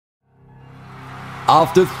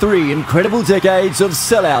After 3 incredible decades of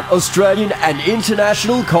sellout Australian and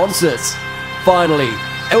international concerts, finally,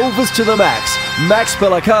 Elvis to the max, Max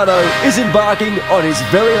Pellicano is embarking on his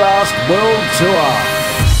very last world tour.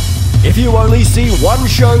 If you only see one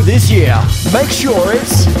show this year, make sure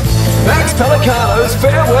it's Max Pellicano's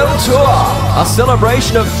Farewell Tour, a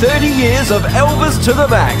celebration of 30 years of Elvis to the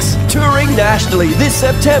max, touring nationally this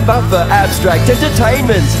September for Abstract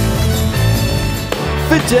Entertainment.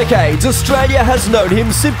 For decades, Australia has known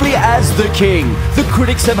him simply as the King. The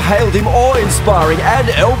critics have hailed him awe-inspiring and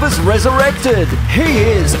Elvis resurrected. He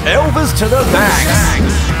is Elvis to the max.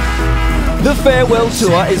 The Farewell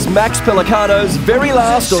Tour is Max Pellicano's very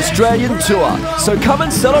last Australian tour, so come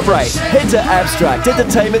and celebrate. Head to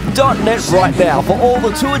abstractentertainment.net right now for all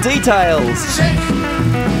the tour details.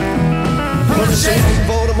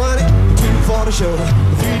 For the money, 2 for the show,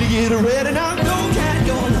 3 to get ready. Now go, cat,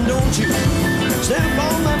 go, don't you step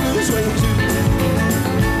on my blues way too.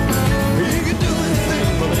 You can do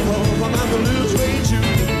anything but fall on my blues way too.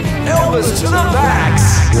 Elvis to the max.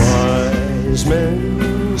 Wise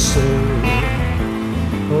men say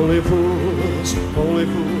only fools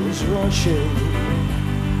rush in,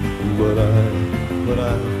 but I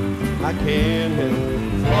can't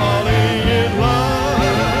help falling in love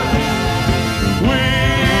with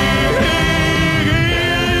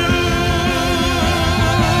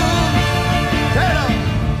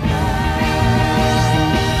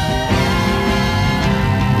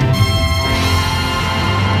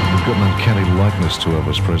got an uncanny likeness to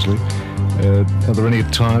Elvis Presley. Are there any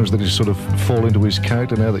times that you sort of fall into his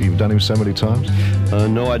character now that you've done him so many times?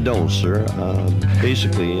 No, I don't, sir.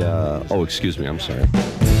 Basically, oh, excuse me, I'm sorry.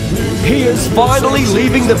 He is finally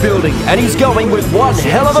leaving the building, and he's going with one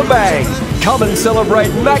hell of a bang. Come and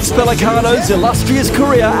celebrate Max Pellicano's illustrious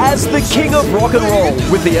career as the King of Rock and Roll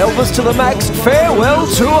with the Elvis to the Max Farewell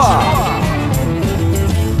Tour.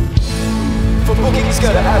 For bookings,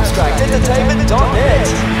 go to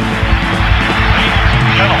abstractentertainment.net.